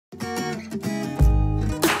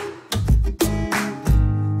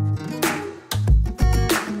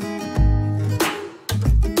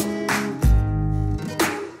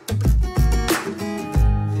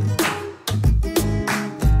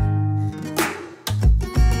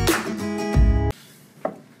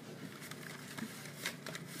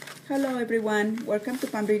Hello everyone, welcome to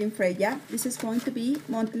Palm Reading Freya. This is going to be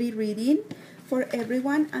monthly reading for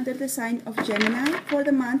everyone under the sign of Gemini for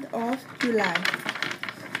the month of July.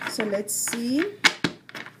 So let's see.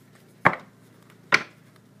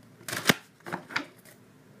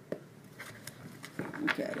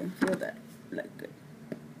 Okay, I don't feel that like good.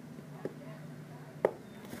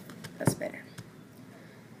 That's better.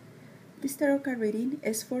 This tarot card reading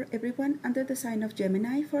is for everyone under the sign of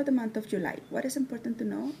Gemini for the month of July. What is important to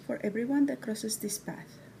know for everyone that crosses this path?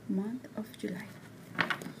 Month of July.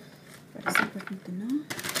 What is important to know?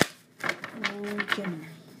 Oh,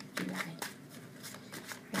 Gemini, July.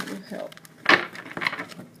 I will help.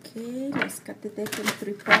 Okay, let's cut the deck in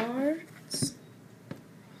 3 parts.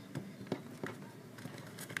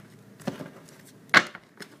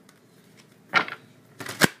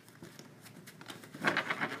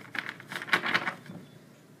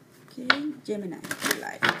 Okay, Gemini,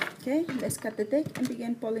 July. Okay, let's cut the deck and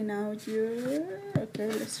begin pulling out your... Okay,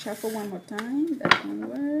 let's shuffle one more time. That won't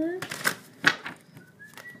work.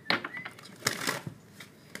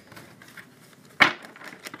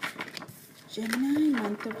 Gemini,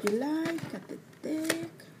 month of July. Cut the deck.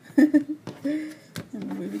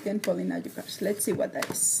 And we begin pulling out your cards. Let's see what that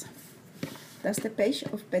is. That's the Page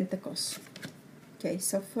of Pentacles. Okay,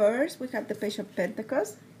 so first we have the Page of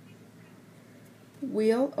Pentacles.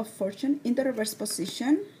 Wheel of Fortune in the reverse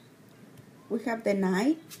position. We have the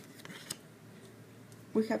Knight.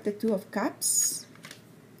 We have the Two of Cups.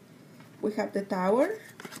 We have the Tower.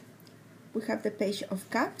 We have the Page of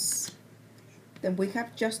Cups. Then we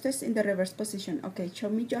have Justice in the reverse position. Okay, show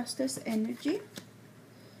me Justice energy.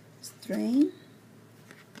 Strain.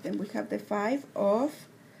 Then we have the Five of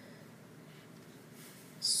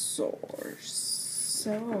Swords.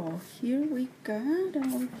 So here we got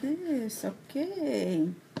all this.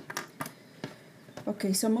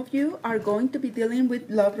 Okay, some of you are going to be dealing with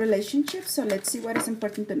love relationships, so let's see what is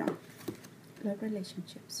important to know. Love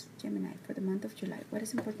relationships, Gemini, for the month of July. What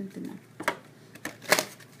is important to know?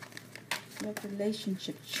 Love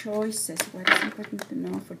relationship choices. What is important to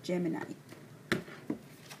know for Gemini?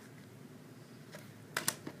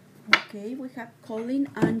 Okay, we have calling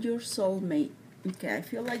on your soulmate. Okay, I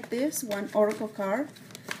feel like this one oracle card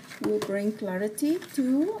will bring clarity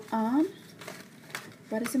to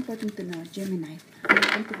what is important to know, Gemini. I'm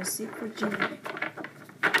going to receive for Gemini.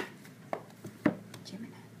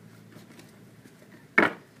 Gemini.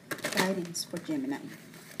 Guidance for Gemini.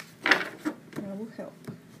 That will help.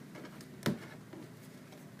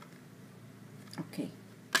 Okay.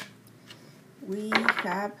 We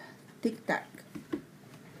have tic-tac.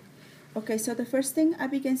 Okay, so the first thing I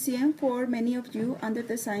begin seeing for many of you under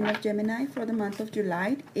the sign of Gemini for the month of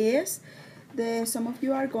July is some of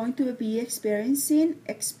you are going to be experiencing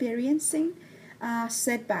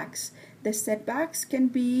setbacks. The setbacks can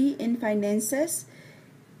be in finances,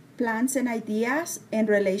 plans and ideas, and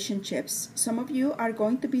relationships. Some of you are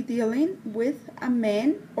going to be dealing with a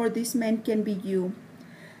man, or this man can be you.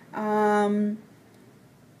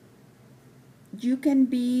 You can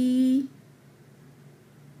be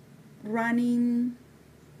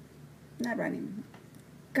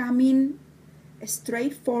coming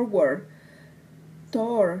straight forward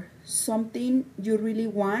toward something you really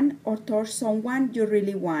want, or toward someone you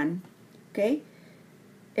really want. Okay,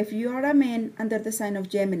 if you are a man under the sign of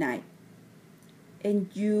Gemini and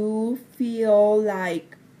you feel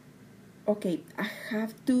like, okay, I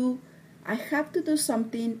have to do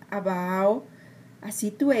something about a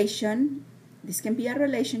situation. This can be a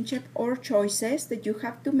relationship or choices that you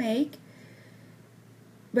have to make.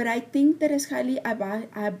 But I think that is highly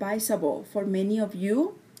advisable for many of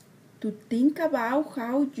you to think about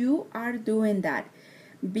how you are doing that.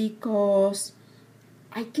 Because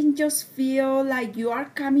I can just feel like you are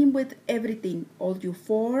coming with everything. All your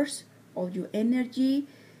force, all your energy,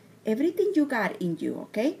 everything you got in you,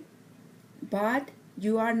 okay? But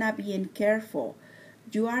you are not being careful.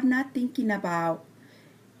 You are not thinking about,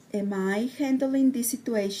 am I handling these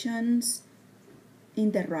situations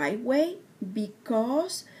in the right way?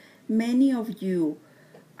 Because many of you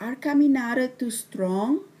are coming out too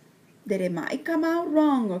strong that it might come out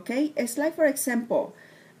wrong, okay? It's like, for example,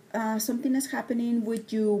 something is happening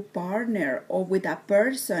with your partner or with a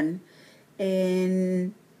person,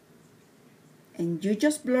 and you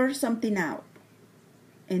just blur something out,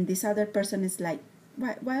 and this other person is like,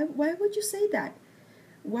 why would you say that?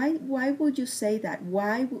 Why would you say that?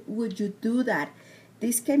 Why would you do that?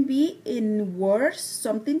 This can be in words,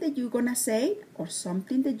 something that you're gonna say, or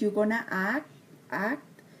something that you're gonna act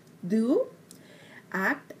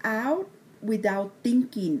out without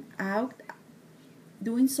thinking,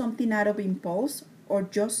 doing something out of impulse, or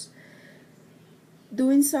just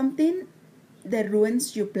doing something that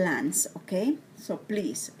ruins your plans, okay? So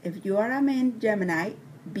please, if you are a man, Gemini,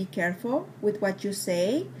 be careful with what you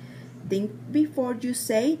say. Think before you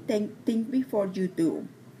say, think before you do.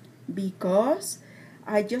 Because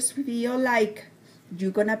I just feel like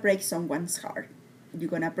you're gonna break someone's heart. You're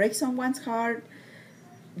gonna break someone's heart.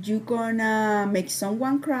 You're gonna make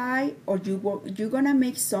someone cry, or you're gonna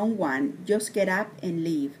make someone just get up and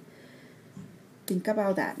leave. Think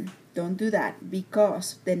about that. Don't do that,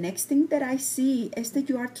 because the next thing that I see is that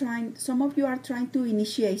some of you are trying to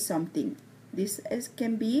initiate something.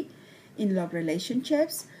 Can be in love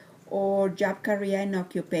relationships or job, career, and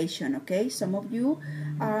occupation, okay? Some of you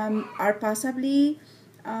are possibly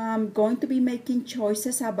going to be making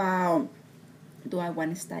choices about, do I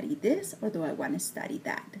want to study this or do I want to study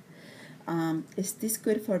that? Is this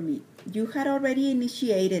good for me? You had already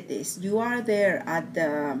initiated this. You are there at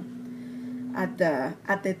the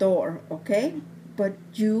door, okay? But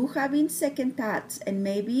you having second thoughts, and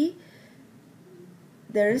maybe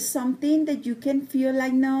there is something that you can feel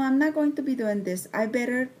like, no, I'm not going to be doing this. I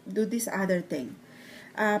better do this other thing.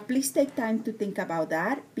 Please take time to think about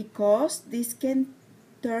that, because this can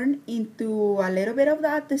turn into a little bit of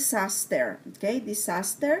that disaster, okay?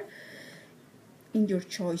 Disaster in your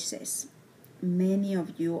choices. Many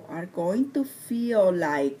of you are going to feel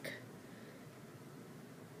like,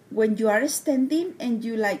 when you are standing and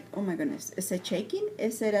you like, oh my goodness, is it shaking?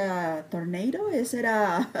 Is it a tornado? Is it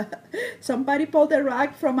somebody pulled the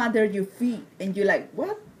rug from under your feet? And you're like,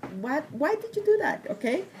 what? Why did you do that?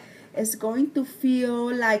 Okay? It's going to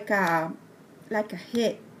feel like a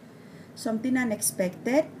hit. Something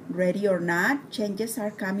unexpected, ready or not, changes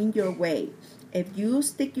are coming your way. If you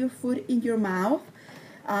stick your foot in your mouth,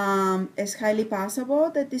 it's highly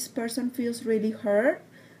possible that this person feels really hurt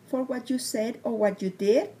for what you said or what you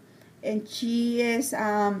did, and she is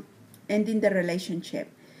ending the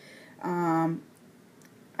relationship.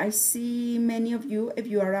 I see many of you, if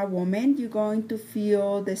you are a woman, you're going to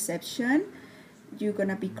feel deception. You're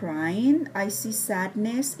gonna be crying. I see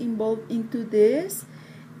sadness involved into this,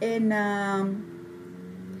 and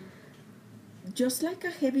just like a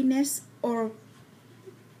heaviness or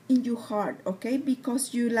in your heart, okay?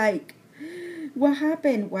 Because you like, what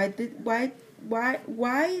happened? Why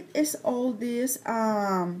is all this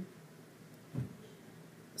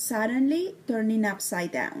suddenly turning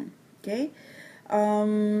upside down? Okay,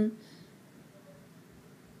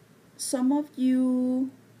 some of you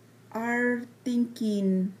are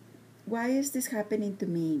thinking, why is this happening to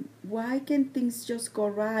me? Why can't things just go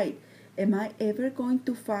right? Am I ever going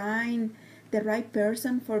to find the right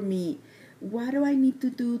person for me? What do I need to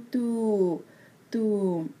do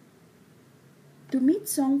to meet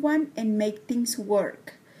someone and make things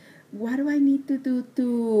work? What do I need to do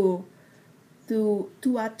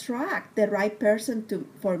to attract the right person to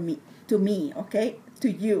me, okay? To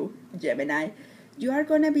you, Gemini. You are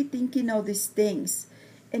going to be thinking all these things.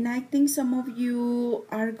 And I think some of you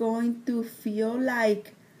are going to feel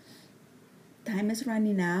like time is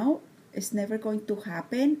running out. It's never going to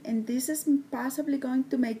happen. And this is possibly going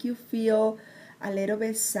to make you feel a little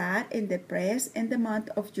bit sad and depressed in the month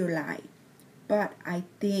of July. But I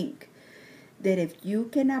think that if you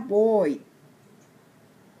can avoid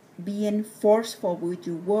being forceful with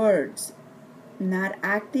your words, not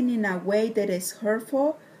acting in a way that is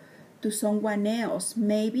hurtful to someone else,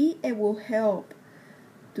 maybe it will help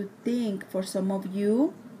to think for some of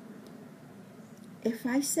you, if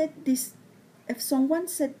someone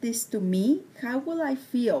said this to me, how will I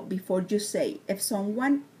feel? Before you say, if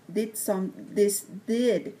someone did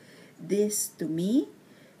this to me,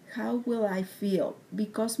 how will I feel?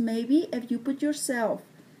 Because maybe if you put yourself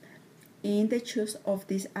in the shoes of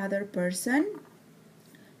this other person,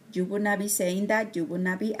 you would not be saying that. You would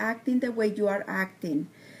not be acting the way you are acting.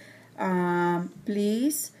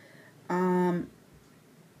 Please,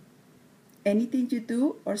 anything you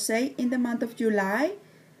do or say in the month of July,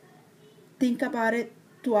 think about it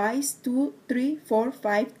twice, 2, 3, 4,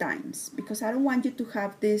 5 times, because I don't want you to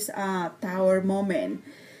have this tower moment,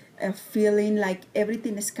 feeling like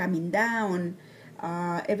everything is coming down,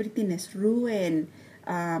 everything is ruined,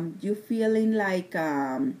 you feeling like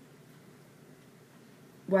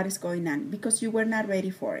what is going on, because you were not ready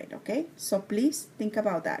for it, okay? So please think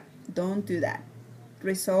about that. Don't do that.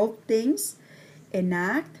 Resolve things and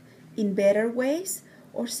act in better ways,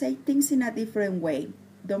 or say things in a different way.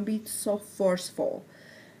 Don't be so forceful.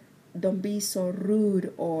 Don't be so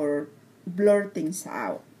rude or blur things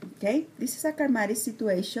out, okay? This is a karmatic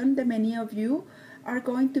situation that many of you are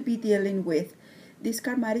going to be dealing with. This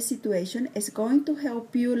karmatic situation is going to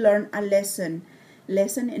help you learn a lesson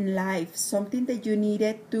in life, something that you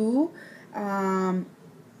needed to to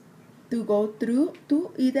go through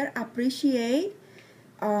to either appreciate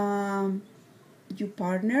your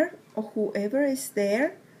partner or whoever is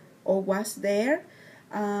there or was there,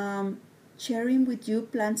 sharing with you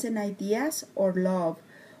plans and ideas or love.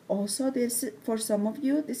 Also, this for some of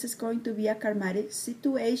you, this is going to be a karmatic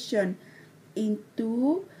situation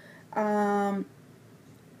into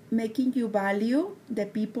making you value the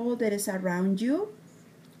people that is around you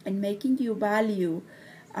and making you value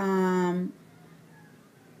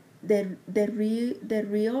the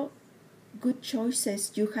real good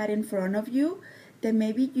choices you had in front of you that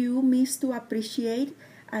maybe you miss to appreciate,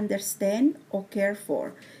 understand, or care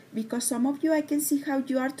for. Because some of you, I can see how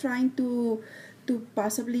you are trying to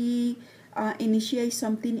possibly initiate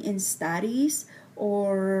something in studies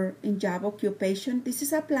or in job occupation. This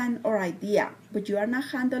is a plan or idea, but you are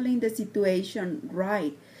not handling the situation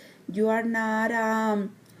right. You are not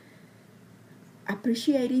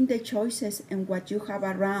appreciating the choices and what you have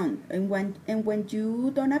around. And when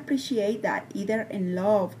you don't appreciate that, either in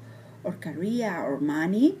love or career or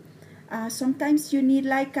money, sometimes you need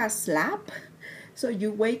like a slap. So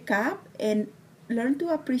you wake up and learn to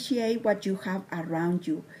appreciate what you have around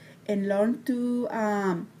you and learn to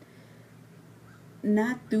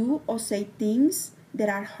not do or say things that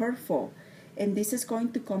are hurtful. And this is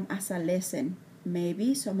going to come as a lesson.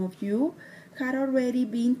 Maybe some of you had already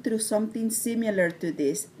been through something similar to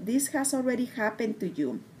this. This has already happened to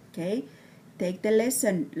you. Okay? Take the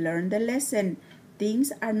lesson, learn the lesson.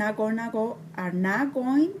 Things are not going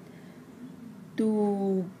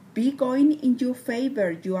to be going in your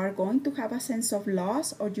favor. You are going to have a sense of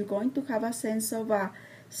loss, or you're going to have a sense of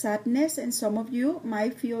sadness, and some of you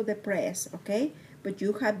might feel depressed, okay? But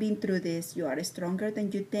you have been through this. You are stronger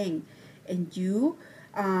than you think, and you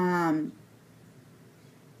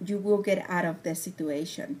will get out of the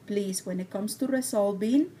situation. Please, when it comes to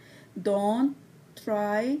resolving, don't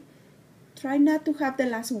try not to have the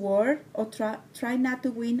last word, or try not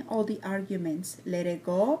to win all the arguments. Let it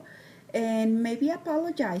go. And maybe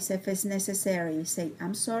apologize if it's necessary. Say,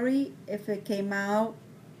 I'm sorry if it came out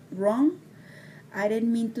wrong. I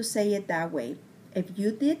didn't mean to say it that way. If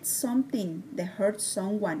you did something that hurt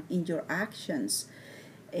someone in your actions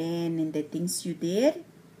and in the things you did,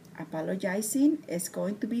 apologizing is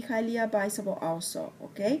going to be highly advisable also,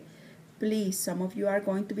 okay? Please, some of you are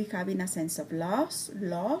going to be having a sense of loss.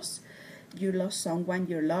 You lost someone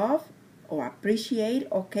you love or appreciate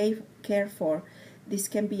or care for. This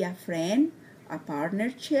can be a friend, a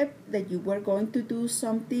partnership that you were going to do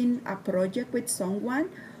something, a project with someone,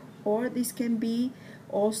 or this can be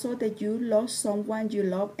also that you lost someone you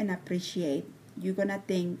love and appreciate. You're gonna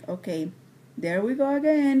think, okay, there we go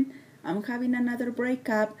again. I'm having another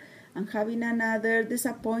breakup. I'm having another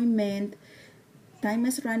disappointment. Time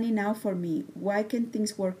is running out for me. Why can't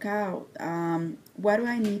things work out? What do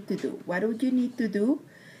I need to do? What do you need to do?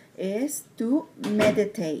 Is to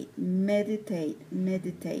meditate.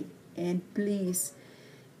 And please,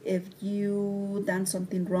 if you done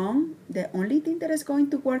something wrong, the only thing that is going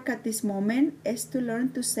to work at this moment is to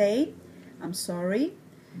learn to say, I'm sorry,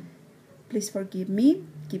 please forgive me,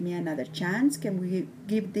 give me another chance, can we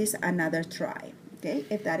give this another try? Okay,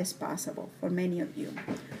 if that is possible for many of you.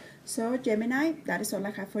 So Gemini, that is all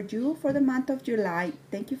I have for you for the month of July.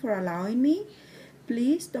 Thank you for allowing me.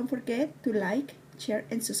 Please don't forget to like, share,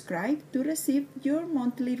 and subscribe to receive your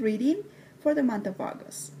monthly reading for the month of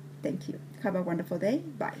August. Thank you. Have a wonderful day.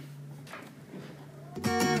 Bye.